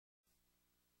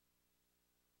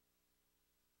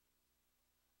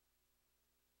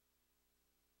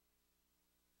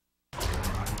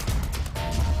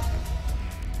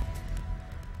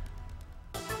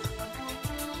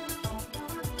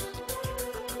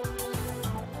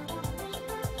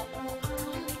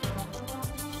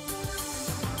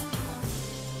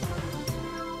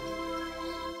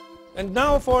And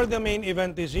now for the main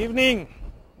event this evening,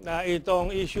 itong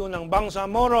issue ng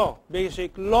Bangsamoro Basic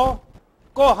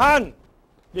Law-KOHAN,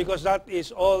 because that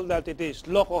is all that it is,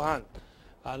 law-KOHAN.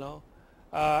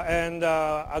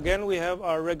 Again, we have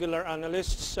our regular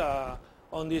analysts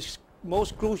on this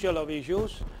most crucial of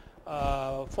issues,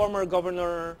 former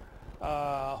Governor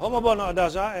Homobono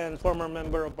Adaza and former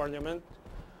Member of Parliament.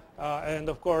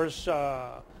 And of course,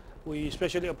 we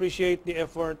especially appreciate the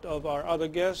effort of our other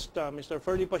guest, Mr.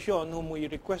 Ferdi Pasion, whom we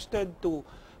requested to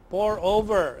pour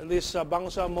over this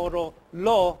Bangsamoro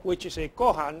law, which is a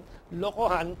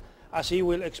law-KOHAN, as he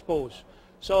will expose.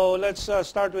 So let's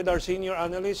start with our senior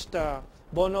analyst.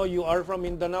 Bono, you are from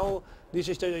Mindanao. This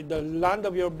is the land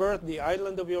of your birth, the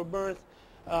island of your birth.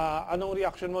 Anong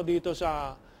reaction mo dito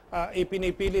sa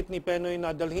ipinipilit ni Penoy na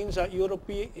dalhin sa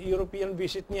European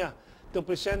visit niya to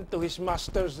present to his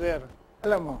masters there?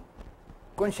 Alam mo,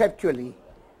 conceptually,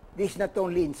 this is not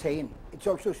only insane, it's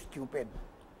also stupid.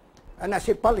 And as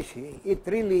a policy, it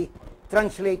really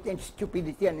translates in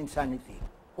stupidity and insanity.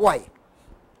 Why?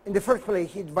 In the first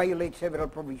place, it violates several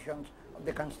provisions of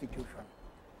the Constitution.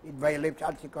 It violates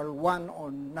Article 1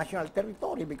 on national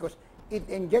territory because it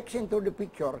injects into the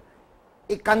picture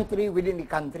a country within a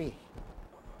country.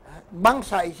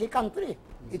 Bangsa is a country.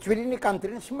 It's within a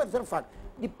country. As a matter of fact,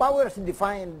 the powers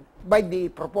defined by the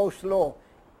proposed law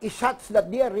is such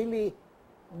that they are really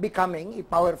becoming a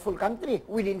powerful country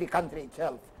within the country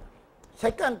itself.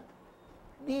 Second,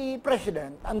 the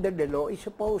president under the law is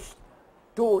supposed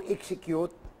to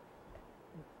execute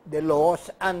the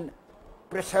laws and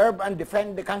preserve and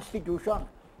defend the Constitution.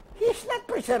 He's not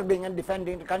preserving and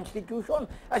defending the Constitution.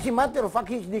 As a matter of fact,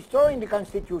 he's destroying the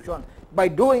Constitution by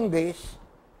doing this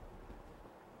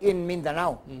in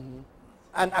Mindanao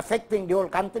and affecting the whole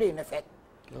country in effect.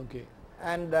 Okay.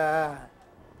 And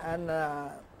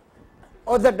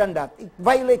other than that, it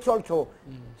violates also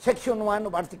Section 1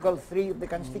 of Article 3 of the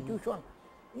Constitution.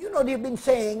 You know, they've been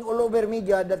saying all over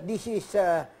media that this is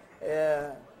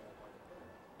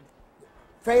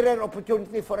fairer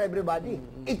opportunity for everybody.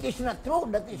 It is not true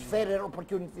that it's fairer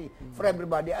opportunity for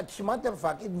everybody. As a matter of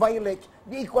fact, it violates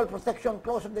the Equal Protection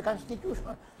Clause of the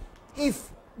Constitution.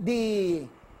 If the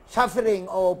suffering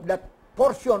of that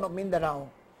portion of Mindanao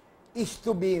is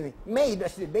to be made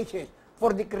as the basis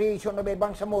for the creation of a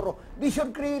Bangsamoro, they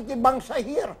should create a Bangsa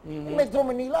here in Metro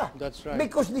Manila. That's right.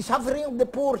 Because the suffering of the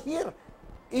poor here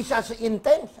is as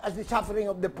intense as the suffering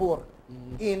of the poor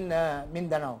in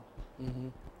Mindanao.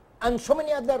 And so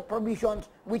many other provisions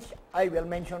which I will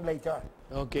mention later.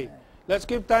 Okay. Let's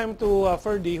give time to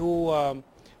Ferdi, who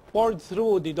poured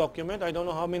through the document. I don't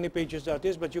know how many pages that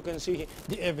is, but you can see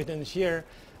the evidence here.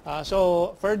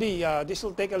 So, Ferdi, this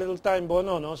will take a little time,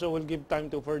 Bono, no? So we'll give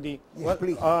time to Ferdi. Yes,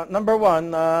 please. Number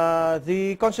one,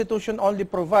 the Constitution only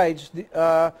provides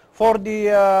for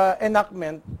the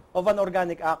enactment of an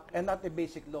organic act and not a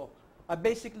basic law. A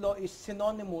basic law is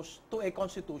synonymous to a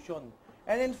constitution.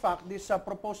 And in fact, this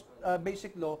proposed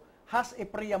basic law has a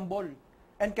preamble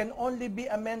and can only be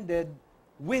amended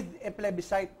with a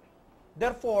plebiscite.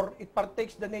 Therefore, it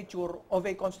partakes the nature of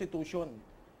a constitution.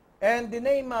 And the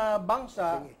name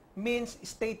Bangsa means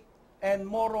state and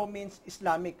Moro means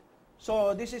Islamic.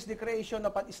 So this is the creation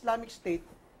of an Islamic state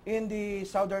in the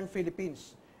southern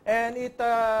Philippines. And it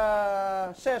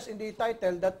says in the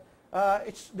title that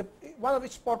one of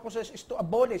its purposes is to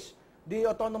abolish the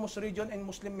autonomous region in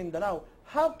Muslim Mindanao.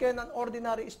 How can an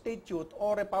ordinary statute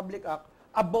or a public act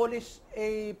abolish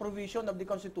a provision of the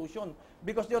Constitution?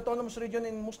 Because the autonomous region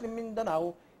in Muslim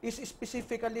Mindanao is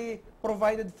specifically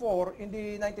provided for in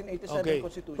the 1987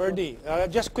 Constitution. Ferdi,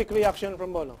 just quick reaction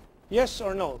from Bono. Yes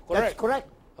or no? Correct? That's correct.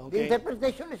 Okay. The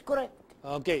interpretation is correct.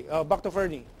 Okay, back to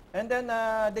Ferdi. And then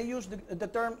they use the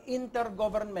term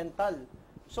intergovernmental.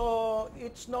 So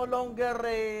it's no longer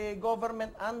a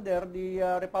government under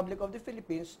the Republic of the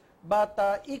Philippines,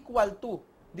 but equal to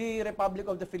the Republic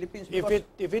of the Philippines.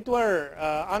 If it were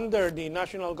under the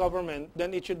national government,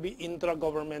 then it should be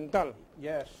intragovernmental.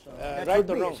 Yes. Right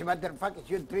or wrong? As a matter of fact, it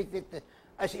should treat it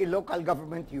as a local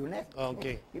government unit.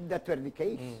 Okay. If that were the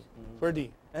case.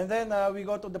 Ferdi. And then we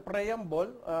go to the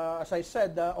preamble. As I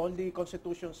said, only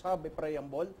constitutions have a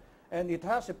preamble, and it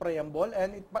has a preamble,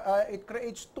 and it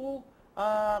creates two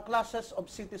classes of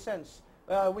citizens,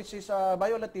 which is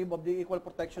violative of the Equal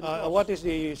Protection Clause. What is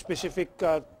the specific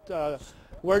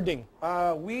wording?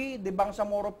 We, the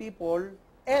Bangsamoro people,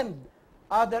 and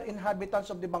other inhabitants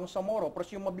of the Bangsamoro,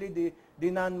 presumably the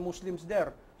non-Muslims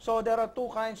there. So there are two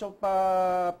kinds of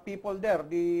people there,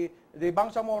 the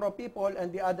Bangsamoro people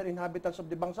and the other inhabitants of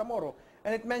the Bangsamoro.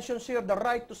 And it mentions here the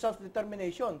right to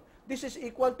self-determination. This is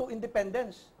equal to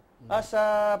independence. as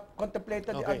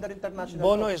contemplated under international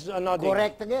Bono law. is nodding.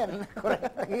 Correct again.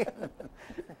 Correct again.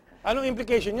 Anong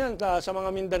implication yan sa mga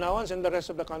Mindanaoans and the rest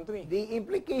of the country? The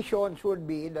implications would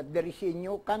be that there is a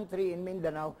new country in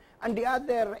Mindanao and the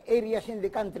other areas in the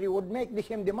country would make the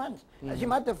same demands. As a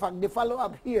matter of fact, the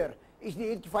follow-up here is the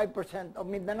 85% of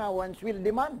Mindanaoans will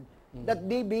demand that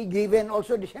they be given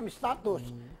also the same status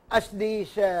as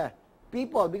these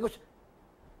people, because,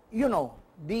 you know,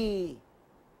 the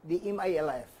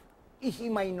MILF is a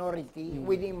minority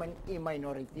within a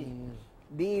minority.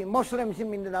 The Muslims in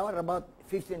Mindanao are about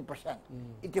 15%.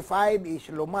 85 is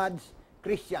Lumads,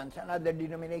 Christians, and other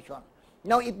denominations.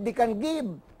 Now, if they can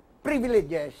give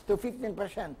privileges to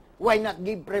 15%, why not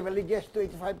give privileges to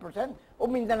 85% of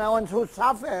Mindanaoans who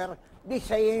suffer the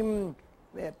same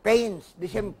pains, the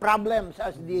same problems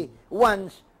as the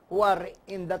ones who are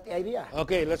in that area?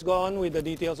 Okay, let's go on with the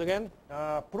details again.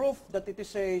 Proof that it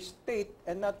is a state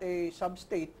and not a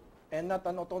sub-state and not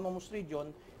an autonomous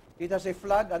region. It has a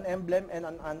flag, an emblem, and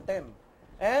an anthem.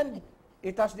 And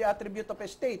it has the attribute of a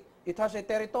state. It has a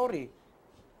territory.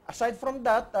 Aside from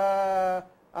that,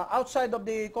 outside of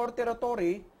the core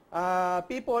territory,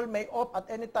 people may opt at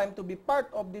any time to be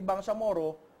part of the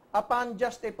Bangsamoro upon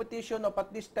just a petition of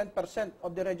at least 10%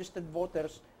 of the registered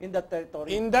voters in that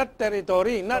territory. In that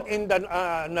territory, not in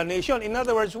the nation. In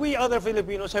other words, we other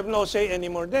Filipinos have no say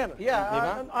anymore there.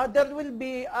 Yeah, there will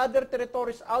be other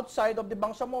territories outside of the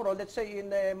Bangsamoro, let's say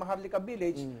in Maharlika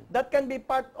village, that can be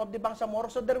part of the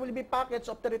Bangsamoro. So there will be pockets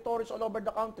of territories all over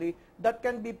the country that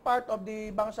can be part of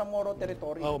the Bangsamoro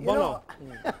territory. Oh, You Bono.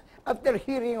 know, after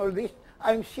hearing all this,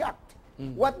 I'm shocked.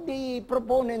 What the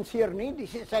proponents here need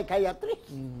is a psychiatrist.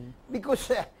 Because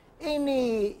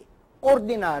any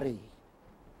ordinary,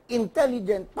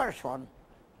 intelligent person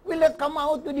will not come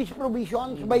out with these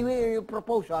provisions by way of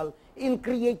proposal in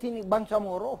creating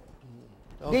Bangsamoro.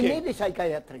 They need a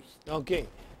psychiatrist. Okay,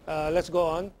 let's go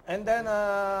on. And then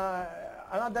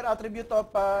another attribute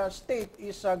of state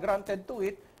is granted to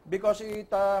it because it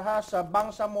has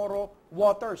Bangsamoro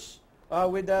waters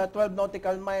with 12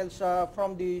 nautical miles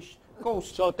from the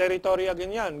coast. So territory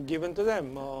again yan, given to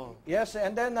them. Oh. Yes,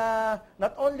 and then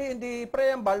not only in the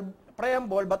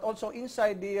preamble but also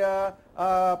inside the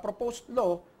proposed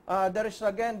law, there is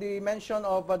again the mention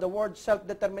of the word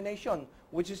self-determination,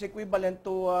 which is equivalent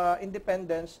to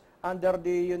independence under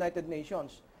the United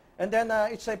Nations. And then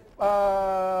it's a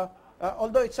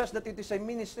although it says that it is a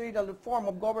ministerial form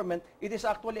of government, it is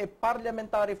actually a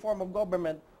parliamentary form of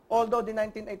government, although the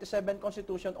 1987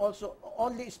 Constitution also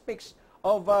only speaks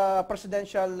of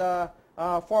presidential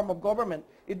form of government.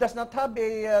 It does not have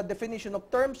a definition of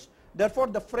terms. Therefore,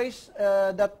 the phrase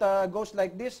that goes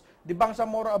like this, the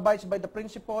Bangsamoro abides by the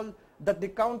principle that the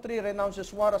country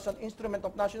renounces war as an instrument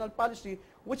of national policy.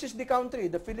 Which is the country,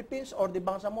 the Philippines or the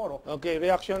Bangsamoro? Okay,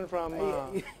 reaction from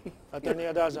Attorney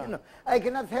Adaza. You know, I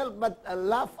cannot help but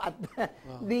laugh at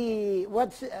the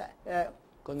what's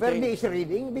Ferdi is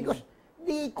reading, because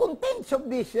the contents of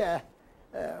this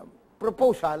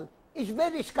proposal is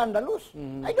very scandalous.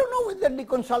 I don't know whether they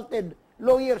consulted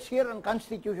lawyers here and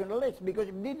constitutionalists, because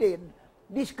if they did,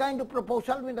 this kind of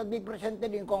proposal will not be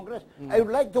presented in Congress. I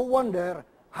would like to wonder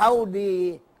how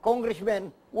the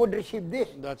congressmen would receive this.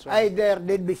 That's right. Either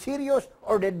they'd be serious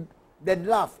or they'd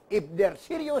laugh. If they're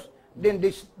serious, then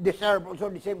they deserve also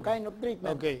the same kind of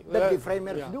treatment that the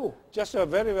framers do. Just a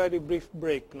very, very brief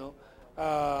break. No?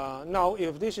 Now,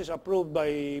 if this is approved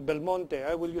by Belmonte,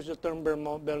 I will use the term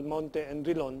Belmonte and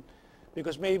Rilon,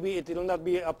 because maybe it will not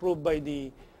be approved by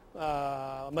the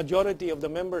majority of the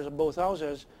members of both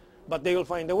houses, but they will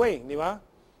find a way, di ba?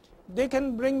 They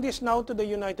can bring this now to the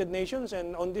United Nations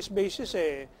and on this basis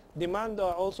demand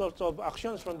all sorts of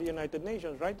actions from the United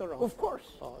Nations, right or wrong? Of course.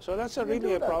 So that's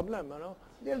really a problem. Ano?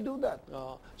 They'll do that.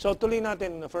 So tuloy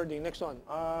natin, Ferdi, next one.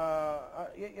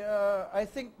 I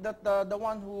think that the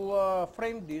one who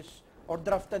framed this or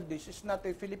drafted this is not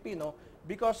a Filipino,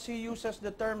 because he uses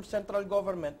the term central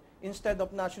government instead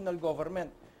of national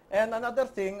government. And another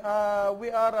thing,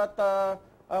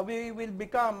 we will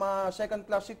become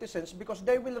second-class citizens because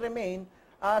they will remain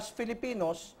as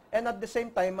Filipinos and at the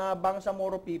same time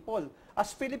Bangsamoro people.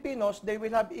 As Filipinos, they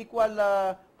will have equal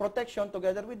protection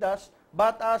together with us,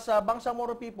 but as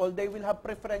Bangsamoro people, they will have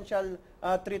preferential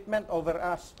treatment over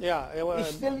us. Yeah,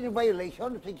 It's still in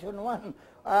violation of Section 1,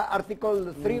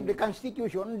 Article 3 of the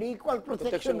Constitution, the Equal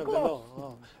Protection of the Clause.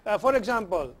 law. For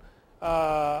example,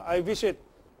 I visit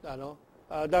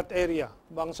that area,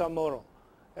 Bangsamoro,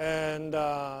 and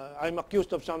I'm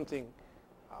accused of something.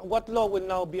 What law will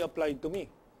now be applied to me?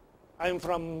 I'm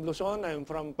from Luzon, I'm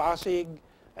from Pasig,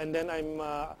 and then I'm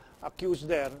accused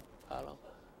there.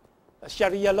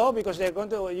 Sharia law because they're going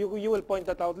to, you will point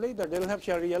that out later, they'll have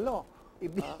Sharia law.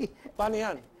 Paano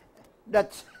yan?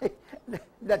 That's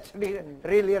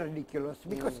really ridiculous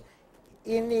because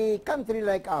in a country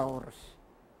like ours,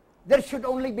 there should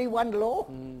only be one law,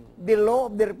 the law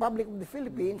of the Republic of the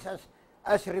Philippines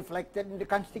as reflected in the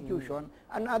Constitution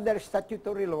and other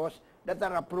statutory laws that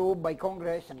are approved by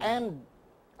Congress and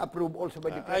approved also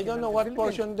by the President. I don't know what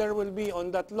portion there will be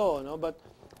on that law, no? But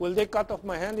will they cut off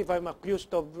my hand if I'm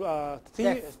accused of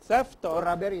theft or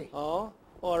robbery?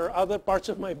 Or other parts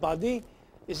of my body?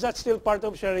 Is that still part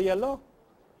of Sharia law?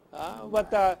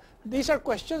 But these are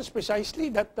questions precisely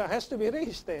that has to be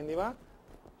raised, di ba?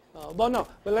 Bono,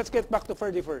 well, let's get back to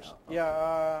Ferdi first.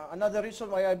 Yeah, another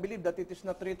reason why I believe that it is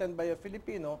not written by a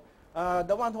Filipino,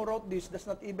 the one who wrote this does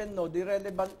not even know the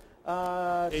relevant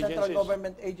central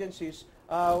government agencies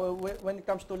when it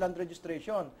comes to land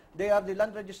registration. They are the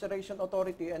Land Registration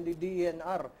Authority and the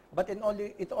DENR. But it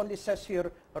only says here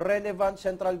relevant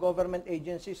central government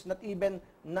agencies, not even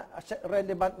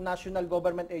relevant national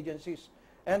government agencies.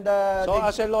 And so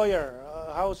as a lawyer,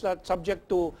 how is that subject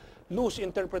to loose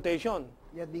interpretation?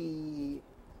 Yeah,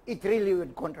 it really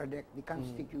would contradict the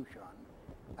Constitution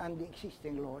and the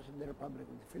existing laws of the Republic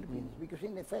of the Philippines because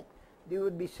in effect, they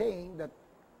would be saying that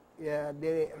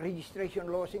the registration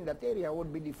laws in that area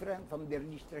would be different from the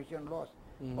registration laws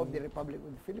of the Republic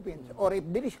of the Philippines. Or if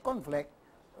there is conflict,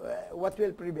 what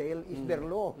will prevail is their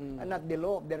law and not the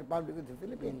law of the Republic of the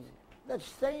Philippines. That's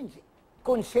strange.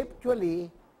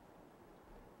 Conceptually,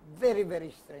 very,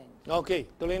 very strange. Okay,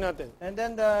 tuloy natin. And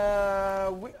then,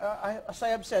 as I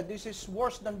have said, this is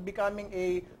worse than becoming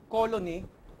a colony.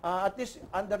 At least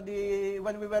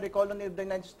when we were a colony of the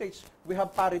United States, we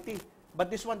have parity. But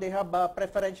this one, they have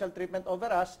preferential treatment over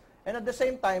us. And at the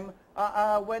same time,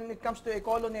 when it comes to a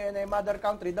colony and a mother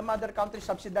country, the mother country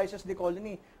subsidizes the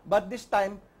colony. But this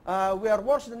time, we are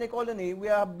worse than a colony. We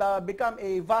have become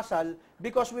a vassal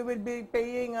because we will be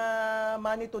paying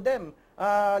money to them.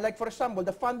 Like for example,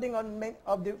 the funding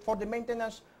for the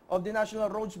maintenance of the national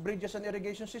roads, bridges, and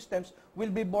irrigation systems will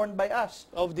be borne by us.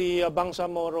 Of the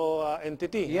BANGSAMORO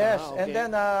entity? Yes, okay. And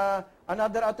then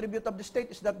another attribute of the state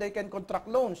is that they can contract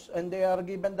loans and they are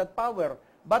given that power.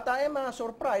 But I am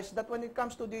surprised that when it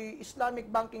comes to the Islamic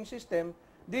banking system,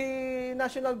 the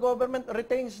national government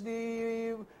retains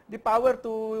the power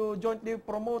to jointly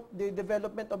promote the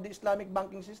development of the Islamic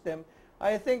banking system.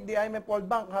 I think the IMF World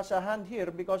Bank has a hand here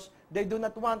because they do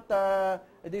not want the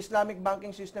Islamic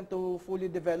banking system to fully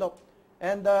develop.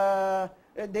 And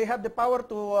they have the power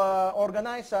to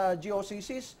organize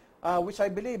GOCCs, which I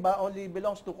believe only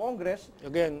belongs to Congress.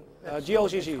 Again,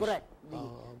 GOCCs. Correct.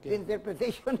 The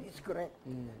interpretation is correct.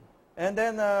 And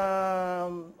then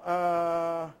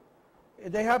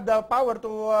they have the power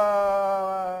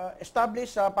to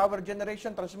establish power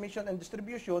generation, transmission, and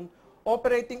distribution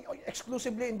operating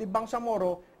exclusively in the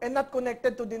Bangsamoro and not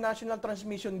connected to the national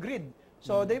transmission grid.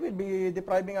 So they will be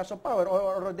depriving us of power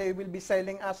or they will be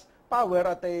selling us power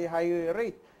at a high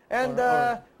rate. And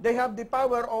they have the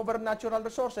power over natural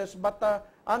resources, but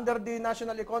under the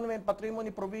national economy and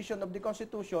patrimony provision of the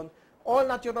Constitution, all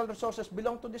natural resources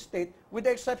belong to the state with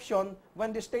the exception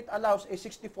when the state allows a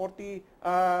 60-40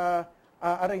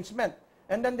 arrangement.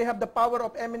 And then they have the power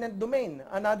of eminent domain,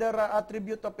 another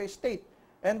attribute of a state.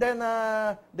 And then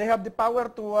they have the power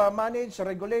to manage,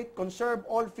 regulate, conserve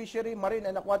all fishery, marine,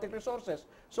 and aquatic resources.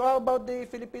 So how about the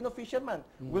Filipino fishermen?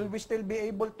 Will we still be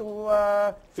able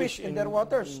to fish in their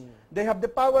waters? They have the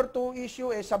power to issue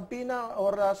a subpoena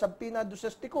or subpoena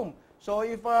ducesticum. So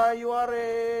if you are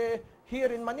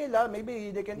here in Manila, maybe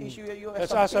they can issue you a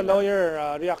Let's subpoena. ask a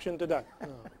lawyer reaction to that.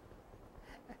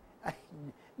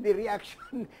 The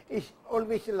reaction is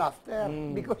always laughter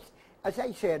because, as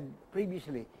I said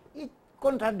previously, it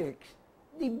contradicts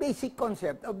the basic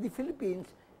concept of the Philippines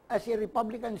as a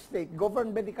republican state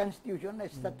governed by the Constitution and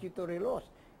statutory laws.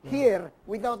 Here,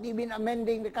 without even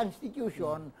amending the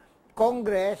Constitution,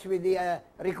 Congress, with the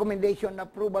recommendation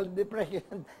approval of the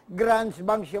President, grants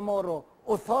Bangsamoro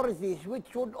authorities which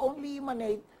should only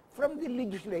emanate from the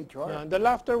legislature. Yeah, the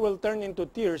laughter will turn into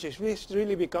tears if this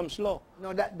really becomes law.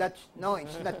 No, no,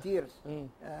 it's not tears,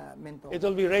 Mento. It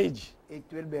will be rage. It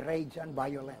will be rage and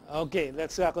violence. Okay,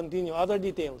 let's continue. Other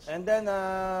details. And then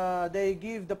they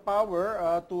give the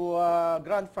power to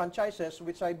grant franchises,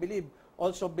 which I believe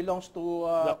also belongs to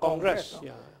the Congress. No?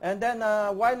 Yeah. And then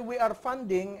while we are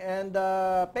funding and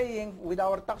paying with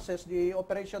our taxes the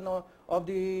operation of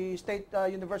the state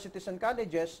universities and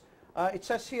colleges, it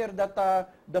says here that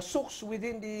the SUCs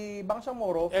within the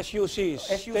Bangsamoro, SUCs,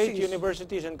 State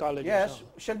Universities and Colleges. yes,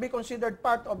 shall be considered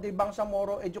part of the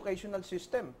Bangsamoro educational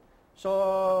system.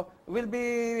 So we'll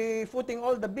be footing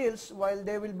all the bills while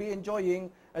they will be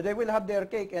enjoying, they will have their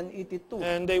cake and eat it too.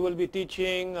 And they will be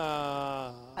teaching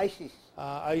ISIS.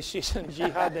 ISIS and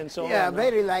jihad and so Yeah, on.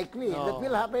 very likely. That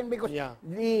will happen because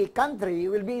the country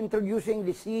will be introducing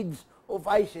the seeds of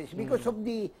ISIS because of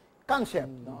the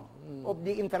concept of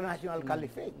the international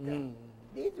caliphate.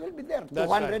 It will be there. That's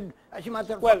 200, as a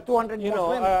matter of Well, fact, 200 you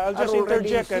know, Muslims I'll just are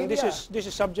already in interject, and Syria. this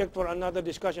is subject for another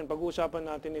discussion. Pag-uusapan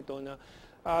natin ito na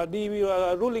the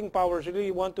ruling powers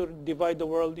really want to divide the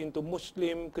world into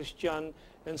Muslim, Christian,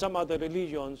 and some other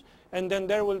religions, and then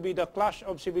there will be the clash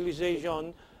of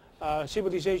civilizations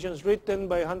written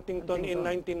by Huntington in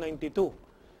 1992.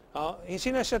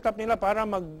 Sineset up nila para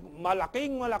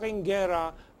malaking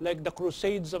gera like the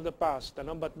Crusades of the past,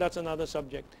 but that's another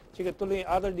subject. Sige, tuloy,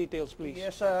 other details, please.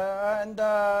 Yes, and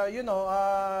you know,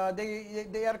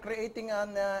 they are creating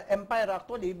an empire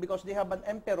actually because they have an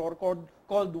emperor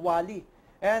called Wali.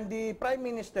 And the Prime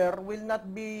Minister will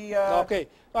not be... Okay.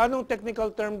 Anong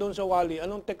technical term doon sa Wali?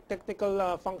 Anong technical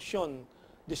function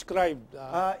described?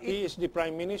 He is the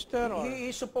Prime Minister? Or?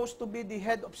 He is supposed to be the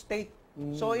head of state.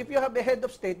 So if you have a head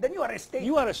of state, then you are a state.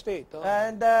 You are a state. Oh.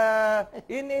 And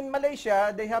in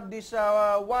Malaysia, they have these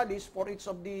walis for each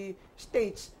of the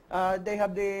states. They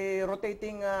have the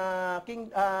rotating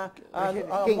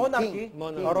monarchy,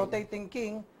 or rotating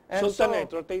king. And Sultanate,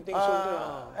 rotating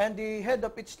sultan. And the head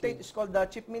of each state is called the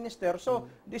chief minister. So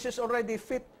this is already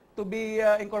fit to be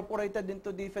incorporated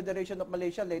into the Federation of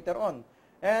Malaysia later on.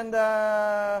 And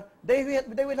they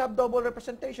will have double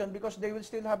representation because they will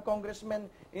still have congressmen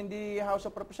in the House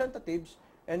of Representatives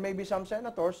and maybe some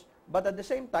senators, but at the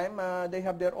same time, they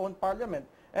have their own parliament.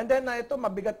 And then, ito,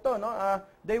 mabigat to, no?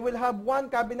 They will have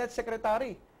one cabinet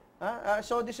secretary.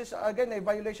 So this is, again, a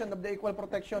violation of the Equal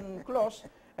Protection Clause.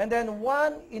 And then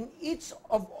one in each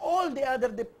of all the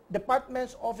other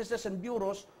departments, offices, and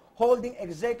bureaus holding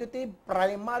executive,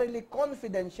 primarily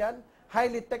confidential,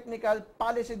 highly technical,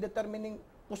 policy-determining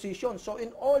position. So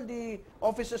in all the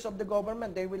offices of the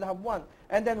government, they will have one.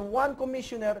 And then one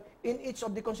commissioner in each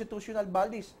of the constitutional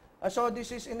bodies. So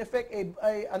this is in effect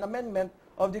an amendment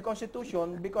of the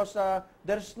Constitution because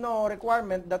there's no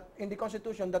requirement that in the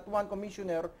Constitution that one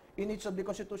commissioner in each of the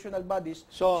constitutional bodies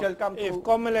shall come to... if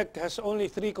COMELEC has only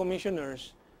 3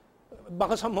 commissioners,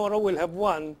 BANGSAMORO will have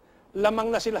 1,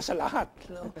 lamang na sila sa lahat.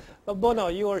 No? Bono,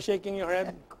 you are shaking your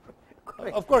head.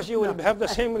 Correct. Of course, you will have the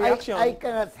same reaction. I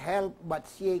cannot help but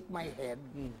shake my head.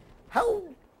 How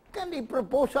can a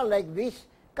proposal like this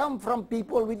come from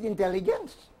people with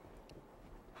intelligence?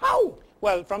 How?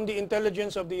 Well, from the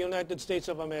intelligence of the United States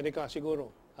of America,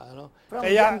 siguro.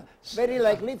 Very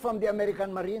likely from the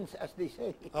American Marines, as they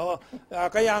say.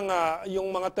 Kaya nga, yung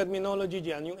mga terminology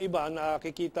diyan, yung iba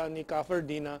nakikita ni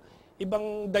Ferdi na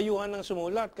ibang dayuhan ng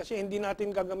sumulat kasi hindi natin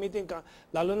gagamitin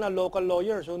lalo na local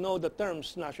lawyers who know the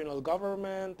terms national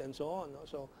government and so on.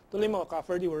 So, tuloy mo,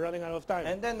 Ferdi, we're running out of time.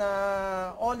 And then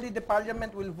only the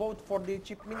parliament will vote for the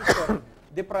chief minister,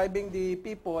 depriving the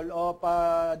people of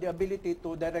the ability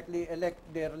to directly elect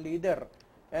their leader.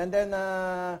 And then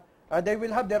they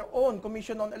will have their own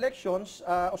commission on elections,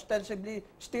 ostensibly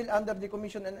still under the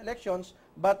commission on elections,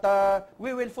 but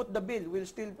we will foot the bill. We'll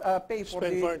still pay for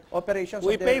the operations.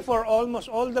 We pay for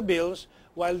almost all the bills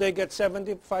while they get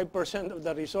 75% of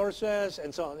the resources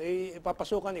and so on.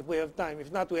 Ipapasukan if we have time.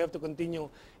 If not, we have to continue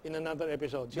in another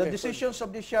episode. The decisions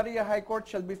of the Sharia High Court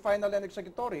shall be final and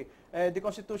executory. The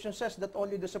Constitution says that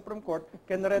only the Supreme Court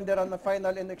can render a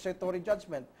final and executory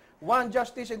judgment. 1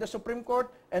 justice in the Supreme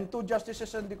Court and 2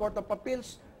 justices in the Court of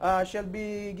Appeals shall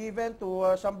be given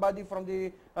to somebody from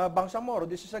the BANGSAMORO.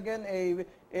 This is again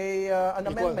an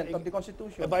amendment of the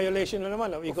Constitution. A violation na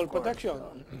naman of equal protection.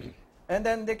 And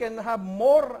then they can have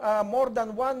more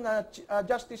than 1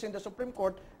 justice in the Supreme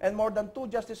Court and more than 2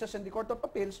 justices in the Court of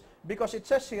Appeals because it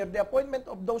says here the appointment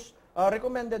of those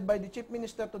recommended by the Chief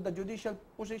Minister to the judicial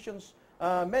positions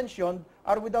mentioned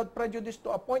are without prejudice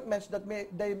to appointments that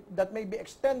may be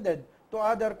extended to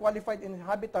other qualified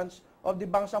inhabitants of the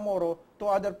BANGSAMORO to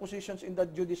other positions in the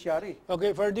judiciary.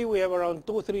 Okay, Ferdi, we have around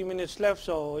 2-3 minutes left,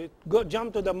 so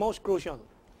jump to the most crucial.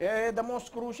 The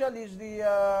most crucial is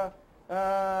the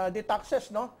taxes,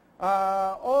 no?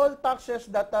 All taxes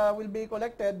that will be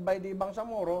collected by the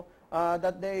BANGSAMORO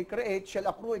that they create shall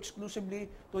accrue exclusively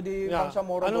to the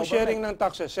BANGSAMORO Anong government. sharing ng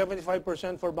taxes?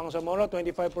 75% for BANGSAMORO,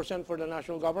 25% for the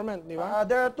national government, di ba?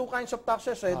 There are 2 kinds of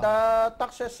taxes. The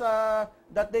taxes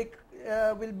that they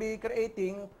will be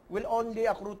creating will only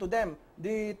accrue to them.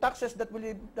 The taxes that will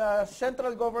be the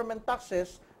central government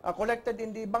taxes collected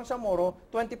in the BANGSAMORO,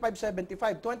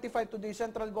 25-75. 25 to the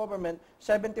central government,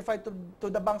 75 to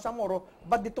the BANGSAMORO,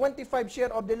 but the 25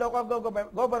 share of the local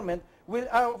government will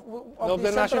Of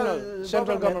the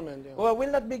central government, yeah.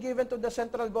 will not be given to the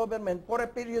central government for a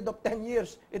period of 10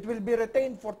 years. It will be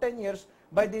retained for 10 years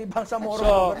by the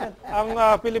Bangsamoro government. Ang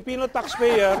Filipino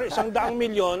taxpayer, 100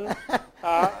 milyon,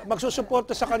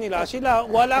 magsusuporta sa kanila, sila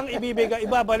walang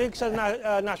ibabalik sa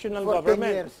national For 10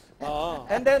 government. years.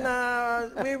 And then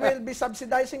we will be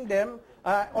subsidizing them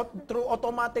through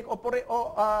automatic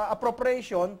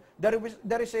appropriation.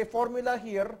 There is a formula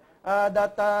here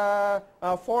that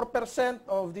 4%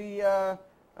 of the,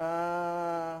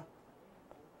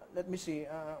 let me see,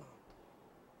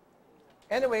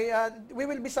 anyway, we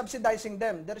will be subsidizing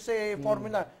them. There is a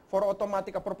formula for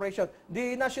automatic appropriation.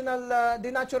 The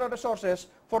natural resources,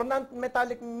 for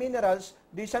non-metallic minerals,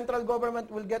 the central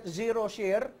government will get 0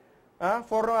 share.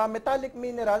 For metallic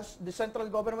minerals, the central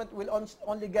government will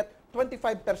only get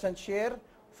 25% share.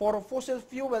 For fossil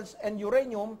fuels and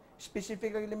uranium,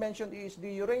 specifically mentioned is the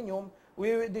uranium,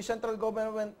 the central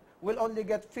government will only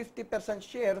get 50%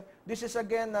 share. This is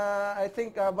again, I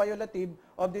think, violative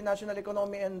of the National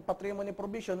Economy and Patrimony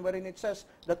Provision, wherein it says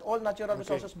that all natural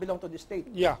resources belong to the state.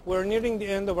 Yeah, we're nearing the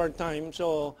end of our time,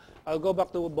 so I'll go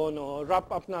back to Bono. Wrap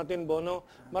up natin, Bono.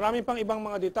 Marami pang ibang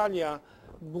mga detalya.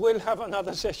 We'll have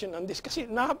another session on this kasi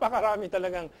napakarami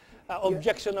talagang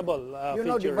objectionable You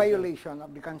know, the features. violation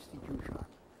of the Constitution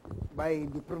by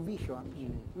the provisions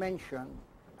mentioned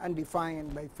and defined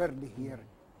by Ferdi here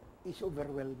is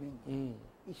overwhelming.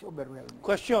 Is overwhelming.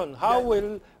 Question, how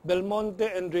will Belmonte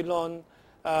and Rilon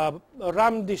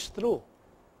ram this through?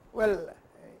 Well,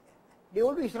 they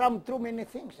always ram through many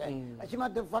things. As a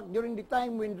matter of fact, during the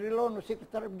time when Rilon was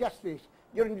Secretary of Justice,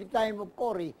 during the time of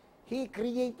Cory, he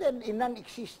created a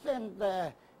non-existent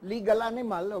legal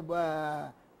animal of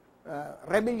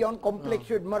rebellion, complex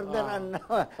with murder and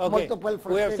multiple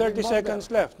frustrated We have 30 murder. seconds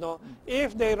left. No?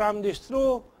 If they ram this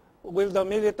through, will the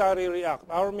military react?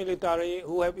 Our military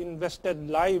who have invested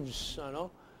lives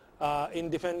in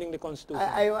defending the Constitution.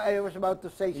 I was about to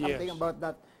say something about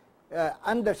that.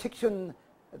 Under Section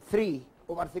 3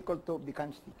 of Article 2 of the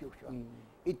Constitution,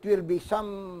 it will be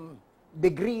some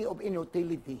degree of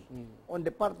inutility on the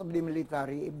part of the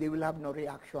military if they will have no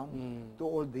reaction to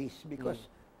all this, because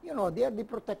you know, they are the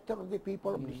protector of the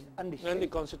people of this, and the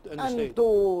state. And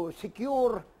to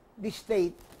secure the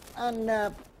state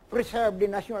and preserve the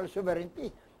national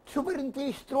sovereignty.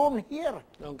 Sovereignty is thrown here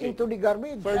into the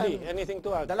garbage. Ferdi, anything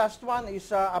to add? The last one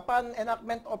is upon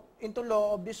enactment into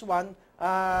law of this one,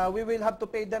 we will have to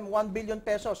pay them 1 billion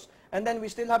pesos. And then we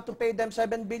still have to pay them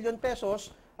 7 billion pesos.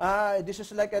 This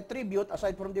is like a tribute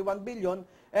aside from the 1 billion.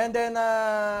 And then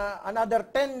another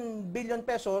 10 billion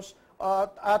pesos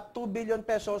at 2 billion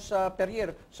pesos per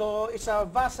year. So it's a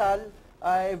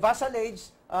vassalage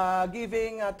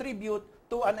giving tribute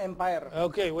to an empire.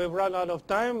 Okay, we've run out of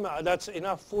time. That's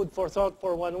enough food for thought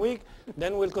for 1 week.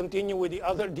 Then we'll continue with the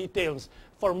other details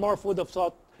for more food of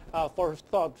thought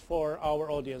for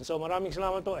our audience. So maraming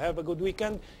salamat po. Have a good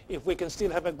weekend. If we can still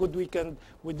have a good weekend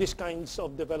with these kinds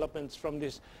of developments from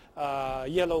this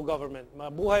yellow government.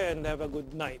 Mabuhay and have a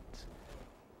good night.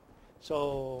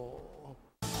 So